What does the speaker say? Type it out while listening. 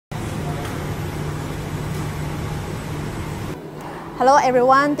Hello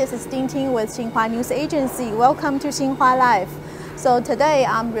everyone, this is Ting with Xinhua News Agency. Welcome to Xinhua Live. So today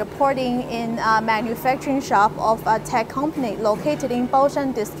I'm reporting in a manufacturing shop of a tech company located in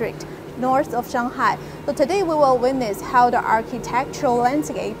Baoshan district, north of Shanghai. So today we will witness how the architectural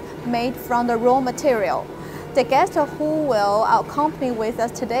landscape made from the raw material. The guest who will accompany with us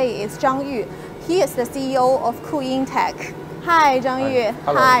today is Zhang Yu. He is the CEO of Kuyin Tech. Hi, Zhang Yu.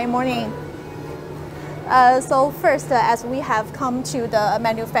 Hello. Hi, morning. So first, as we have come to the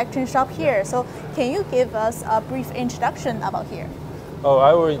manufacturing shop here, so can you give us a brief introduction about here? Oh,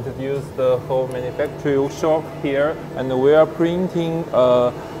 I will introduce the whole manufacturing shop here, and we are printing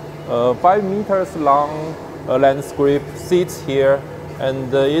a 5 meters long landscape seat here,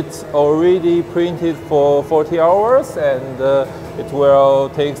 and it's already printed for 40 hours, and it will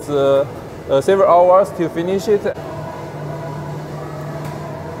take several hours to finish it.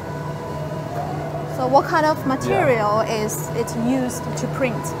 So what kind of material is it used to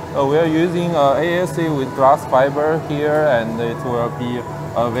print? We are using ASA with glass fiber here, and it will be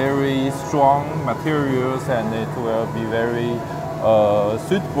a very strong materials, and it will be very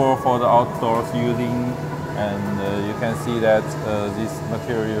suitable for the outdoors using. And you can see that this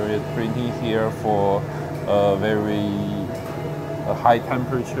material is printing here for very high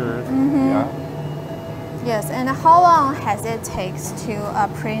temperature. Yeah. Yes, and how long has it takes to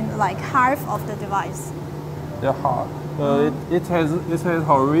print like half of the device? It has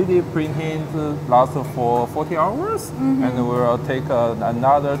already printed last for 40 hours, and will take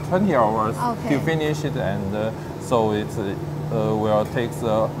another 20 hours to finish it, and so it will take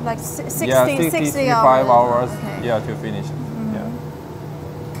like 65 hours okay. Yeah, to finish it. Yeah.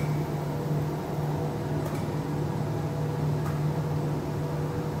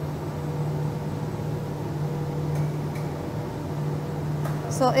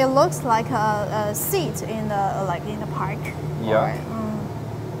 So it looks like a seat in the park. Yeah. Or,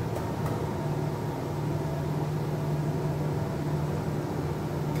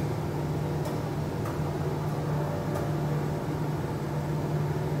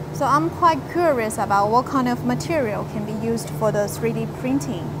 So I'm quite curious about what kind of material can be used for the 3D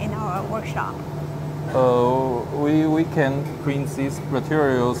printing in our workshop. We can print these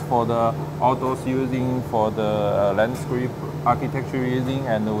materials for the outdoors using, for the landscape architecture using,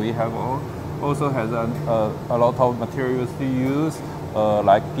 and we have also has a lot of materials to use,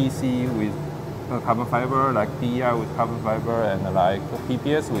 like PC with carbon fiber, like DEI with carbon fiber, and like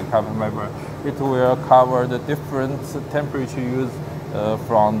PPS with carbon fiber. It will cover the different temperature used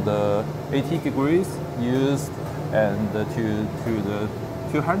from the 80 degrees used and to the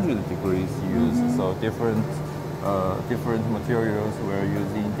 200 degrees used. So different materials we're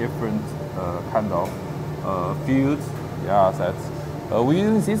using different kind of fields. Yeah, that's we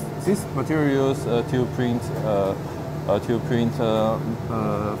use these materials to print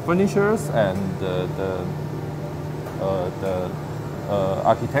furnitures and the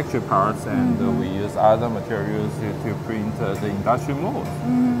architecture parts, and we use other materials to print the industrial molds.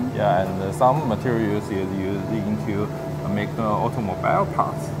 Yeah, and some materials is using to make the automobile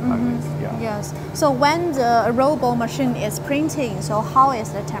parts like this. Yeah. Yes. So when the robot machine is printing, so how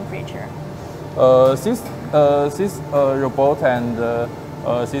is the temperature? This robot and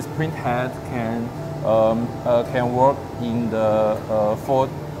this print head can work in the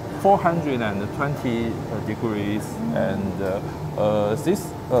 420 degrees, and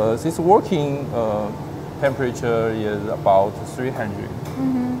this working temperature is about 300.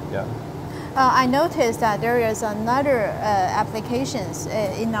 Yeah. I noticed that there is another applications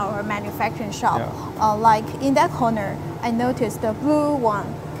in our manufacturing shop. Yeah. Like in that corner, I noticed the blue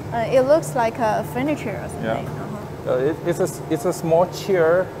one. It looks like a furniture or something. Yeah. It's a small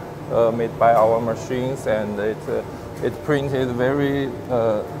chair made by our machines, and it printed very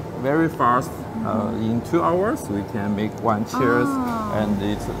fast. In 2 hours, we can make one chair, and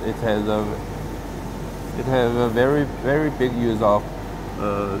it has a very big use of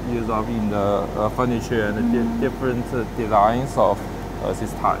in the furniture and different designs of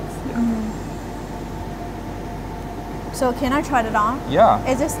these types. Yeah. So can I try it on? Yeah.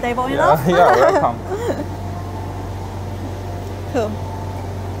 Is it stable enough? Yeah, welcome. Cool.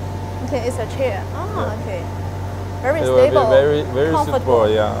 Okay, it's a chair. Okay. Very it stable. Will be very comfortable. suitable.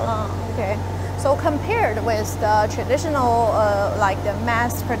 Yeah. Okay. So compared with the traditional, like the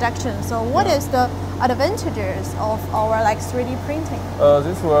mass production, so what is the advantages of our like 3D printing?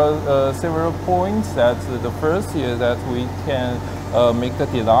 This was several points. That the first is that we can make the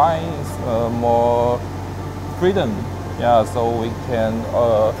designs more freedom. Yeah, so we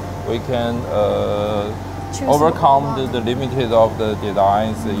can overcome the limited of the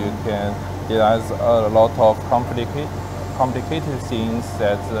designs. You can design a lot of complicated things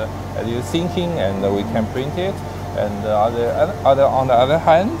that you're thinking, and we can print it. And on the other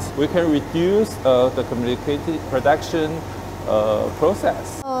hand, we can reduce the complicated production process.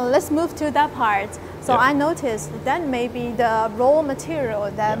 Let's move to that part. So I noticed that may be the raw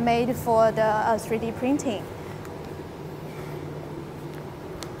material that made for the 3D printing.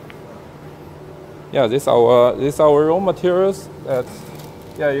 Yeah, this our raw materials. That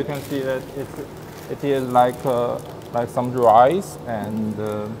you can see that it is like some rice, and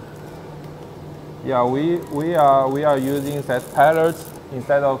we are using that pellets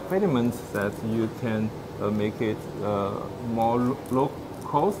instead of filaments, that you can make it more low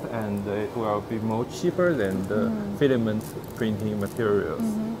cost, and it will be more cheaper than the filament printing materials.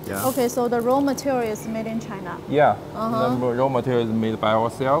 Yeah. Okay, so the raw material is made in China. Yeah, the raw material is made by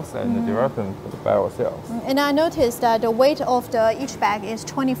ourselves and developed by ourselves. And I noticed that the weight of each bag is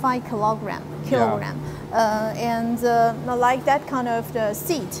 25 kilogram. And like that kind of the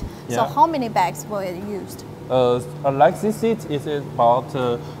seat. So how many bags were used? Like this seat, it is about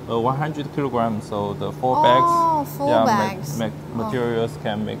 100 kilograms. So the four bags, materials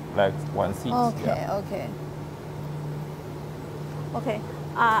can make like one seat. Okay.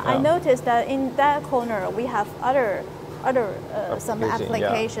 I noticed that in that corner we have other some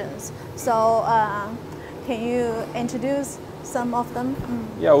applications. So can you introduce some of them?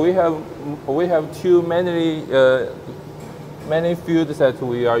 Yeah, we have two many fields that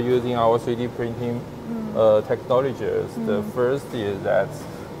we are using our 3D printing technologies. The first is that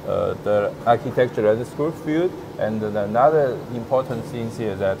the architecture landscape field, and another important thing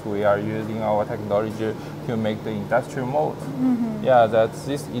is that we are using our technology to make the industrial mold. Yeah, that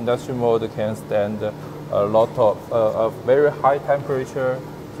this industrial mold can stand a lot of very high temperature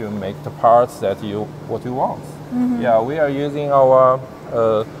to make the parts that what you want. Yeah, we are using our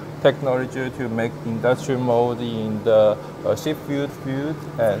technology to make industrial mold in the ship field,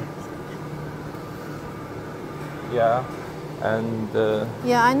 and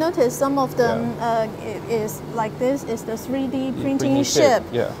I noticed some of them is like this is the 3D printing ship.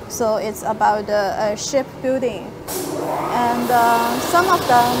 Yeah. So it's about the ship building, and some of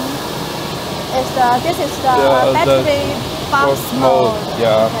them is this is the battery box mold.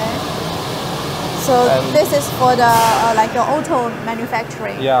 Yeah. Okay. So this is for the like the auto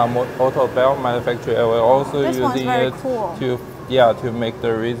manufacturing. Yeah, auto belt manufacturing. We're also this using it cool. to make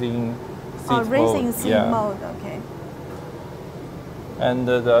the racing seat mold. Okay. And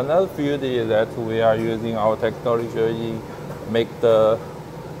another field is that we are using our technology make the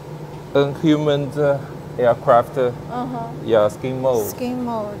unhuman aircraft skin mold. Skin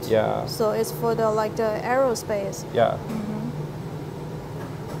mold. Yeah. So it's for the like the aerospace. Yeah.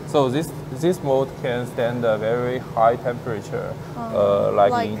 So this mold can stand a very high temperature,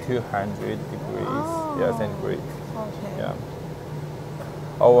 like in 200 degrees centigrade. Okay. Yeah.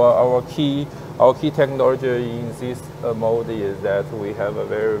 Our key technology in this mold is that we have a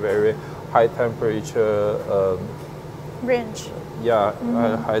very high temperature range. Yeah,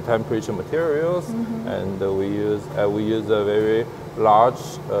 high temperature materials, and we use a very large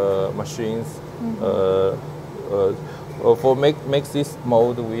machines. For make this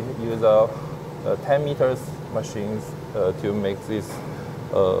mold, we use 10 meters machines to make this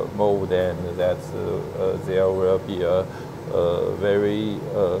mold, and that there will be a very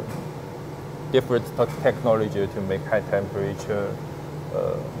different technology to make high temperature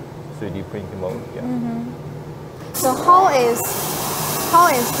 3D printing mold. Yeah. So how is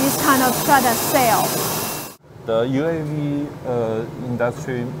this kind of product sale? The UAV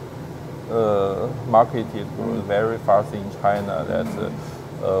industry market is growing very fast in China. That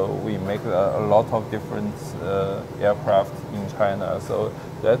we make a lot of different aircraft in China. So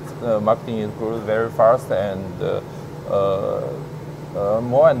that marketing is growing very fast, and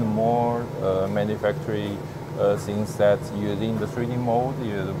more and more manufacturing things that using the 3D mold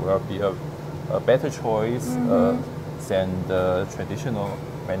will be a better choice than the traditional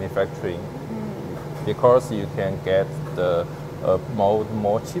manufacturing, because you can get the mold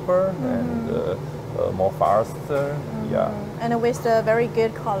more cheaper and more faster. Yeah. And with the very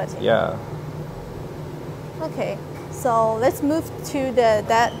good quality. Yeah. Okay, so let's move to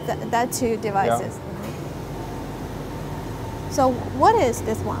that two devices. So what is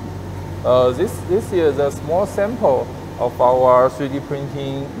this one? This is a small sample of our 3D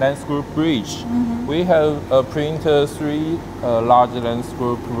printing landscape bridge. We have printed 3 large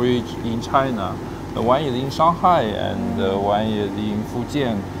landscape bridge in China. One is in Shanghai, and one is in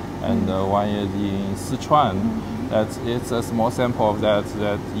Fujian, and one is in Sichuan. It's a small sample of that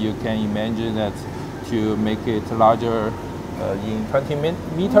you can imagine that to make it larger in 20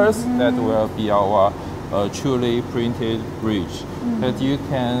 meters. That will be our truly printed bridge that you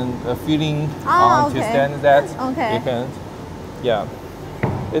can feeling okay. to stand that. Okay. You can, yeah.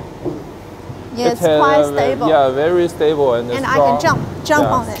 Yeah, it's quite stable. Yeah, very stable and strong. I can jump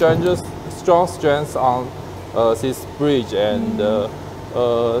on it. Strong strength on this bridge, and the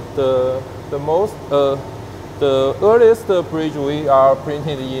earliest bridge we are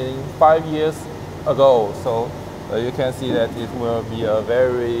printed in 5 years ago. So you can see that it will be a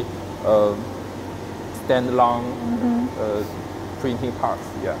very standalone printing parts.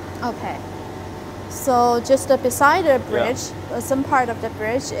 Yeah. Okay. So just beside the bridge, some part of the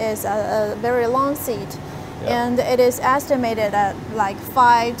bridge is a very long seat. And it is estimated that like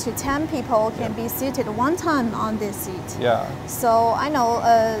 5 to 10 people can be seated one time on this seat. Yeah. So I know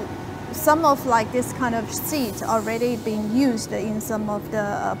some of like this kind of seat already being used in some of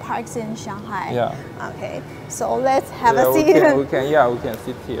the parks in Shanghai. Yeah. Okay. So let's have a seat. We can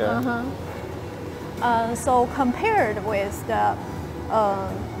sit here. So compared with the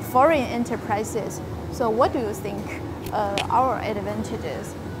foreign enterprises, so what do you think our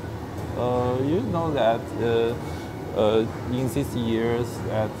advantages? You know that in these years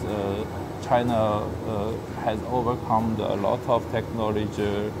that China has overcome a lot of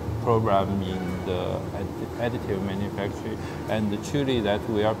technology program in the additive manufacturing, and truly that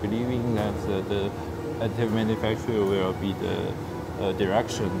we are believing that the additive manufacturing will be the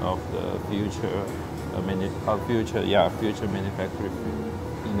direction of the future future manufacturing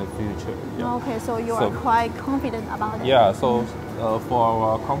in the future. Yeah. Okay, so you are quite confident about it. Yeah, so for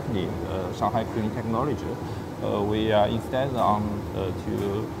our company, Shanghai Clean Technology, we are instead on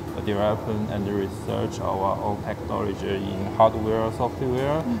to develop and research our own technology in hardware,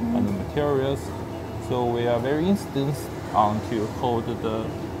 software, and materials. So we are very instant on to hold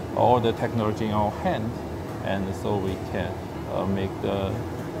all the technology in our hand, and so we can make the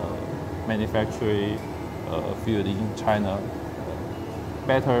manufacturing field in China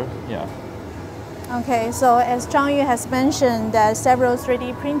better. Yeah. Okay, so as Zhang Yu has mentioned, that several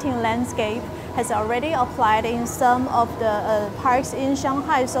 3D printing landscape has already applied in some of the parks in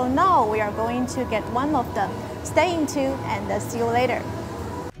Shanghai. So now we are going to get one of them. Stay tuned and see you later.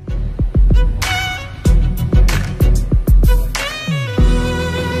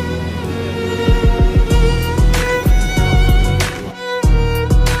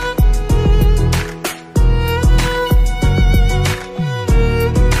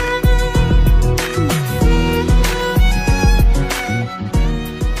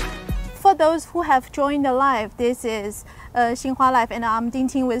 Those who have joined the live, this is Xinhua Live, and I'm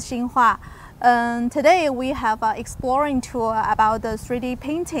Ting with Xinhua. Today we have an exploring tour about the 3D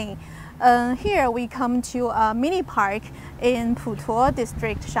painting. Here we come to a mini park in Putuo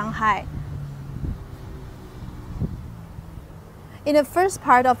district, Shanghai. In the first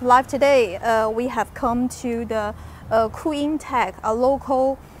part of live today, we have come to the Kuying Tech, a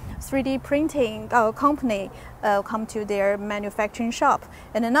local 3D printing company, come to their manufacturing shop.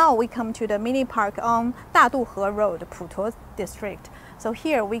 And now we come to the mini park on Daduhe Road, Putuo district. So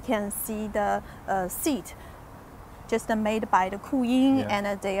here we can see the seat just made by the Kuying,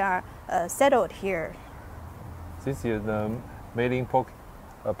 and they are settled here. This is the Mailing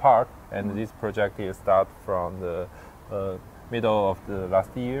Park, and this project is start from the middle of the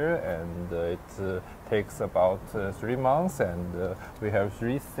last year, and it takes about 3 months, and we have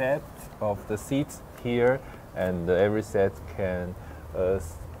 3 sets of the seats here, and every set can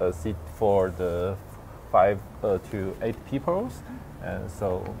sit for the 5 to 8 people, and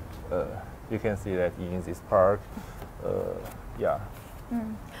so you can see that in this park.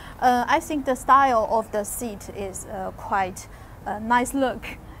 I think the style of the seat is quite a nice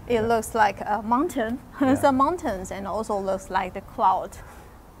look. It looks like a mountain, some mountains, and also looks like the cloud.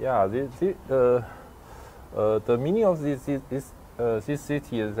 Yeah, the meaning of this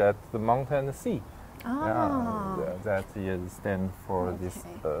city is that the mountain sea. Ah. Yeah, that is stand for these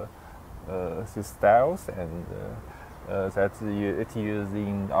styles, and that it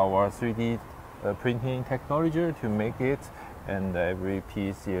using our 3D printing technology to make it, and every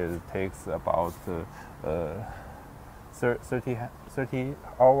piece takes about 30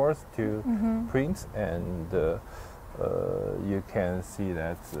 hours to print, and you can see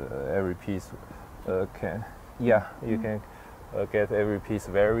that every piece you can get every piece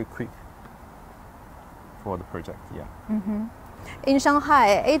very quick for the project. In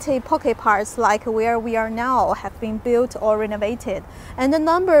Shanghai, 80 pocket parks like where we are now have been built or renovated, and the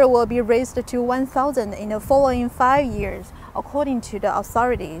number will be raised to 1,000 in the following 5 years, according to the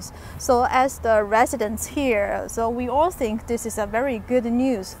authorities. So as the residents here, so we all think this is a very good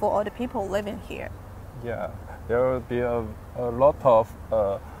news for all the people living here. Yeah, there will be a lot of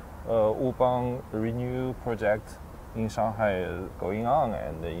Wubang Renew project in Shanghai is going on,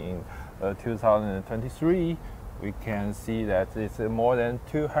 and in 2023 we can see that it's more than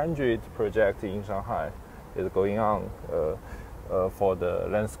 200 projects in Shanghai is going on for the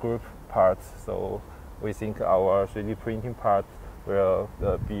lens group part. So we think our 3D printing part will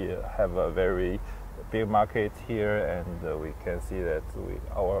have a very big market here, and we can see that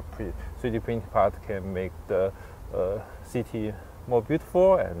our 3D printing part can make the city more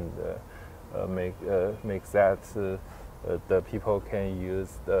beautiful and make that the people can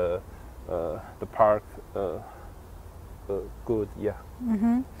use the park good. Yeah.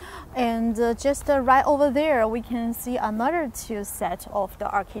 Mm-hmm. And just right over there, we can see another two set of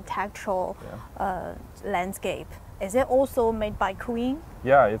the architectural landscape. Is it also made by Queen?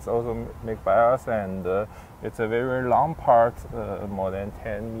 Yeah, it's also made by us, and it's a very long part, more than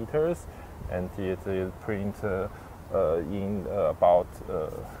 10 meters, and it is printed in about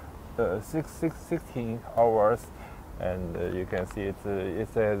 16 hours, and you can see it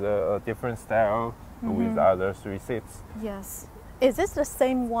has a different style with other 3 sets. Yes. Is this the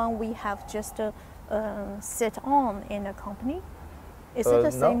same one we have just sit on in the company? Is it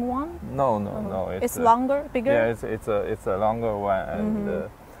the same one? No. It's longer, bigger? Yeah, it's a longer one, and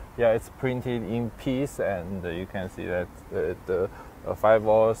yeah, it's printed in piece, and you can see that the 5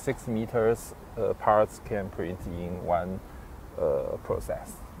 or 6 meters parts can print in one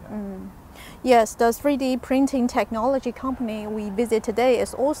process. Yeah. Yes, the 3D printing technology company we visit today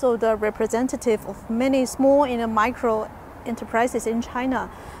is also the representative of many small and micro enterprises in China.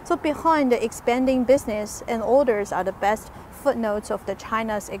 So behind the expanding business and orders are the best footnotes of the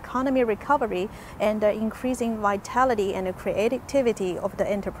China's economy recovery and the increasing vitality and the creativity of the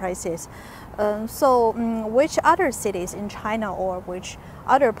enterprises. Which other cities in China or which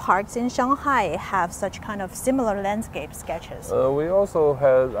other parks in Shanghai have such kind of similar landscape sketches? We also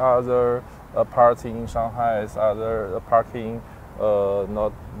have other parks in Shanghai, other parking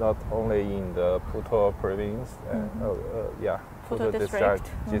not only in the Putuo province, Putuo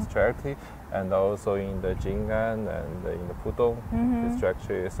district, and also in the Jing'an and in the Pudong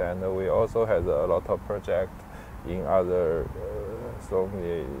districts, and we also have a lot of projects in other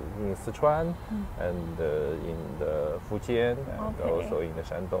in Sichuan and in the Fujian and also in the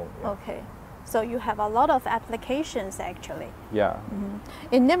Shandong. Yeah. Okay. So you have a lot of applications actually. Yeah.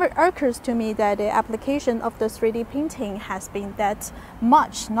 It never occurs to me that the application of the 3D printing has been that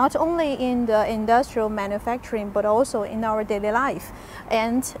much, not only in the industrial manufacturing, but also in our daily life.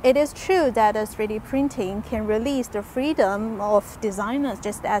 And it is true that the 3D printing can release the freedom of designers,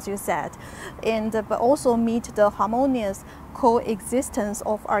 just as you said, and but also meet the harmonious coexistence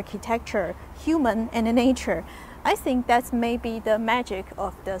of architecture, human and nature. I think that's maybe the magic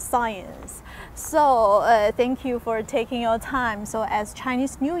of the science. So thank you for taking your time. So as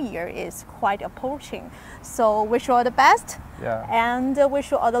Chinese New Year is quite approaching, so wish you all the best. Yeah. And wish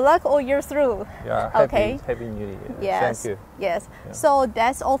you all the luck all year through. Yeah. Happy New Year. Yes. Thank you. Yes. Yeah. So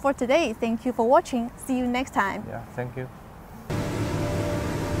that's all for today. Thank you for watching. See you next time. Yeah. Thank you.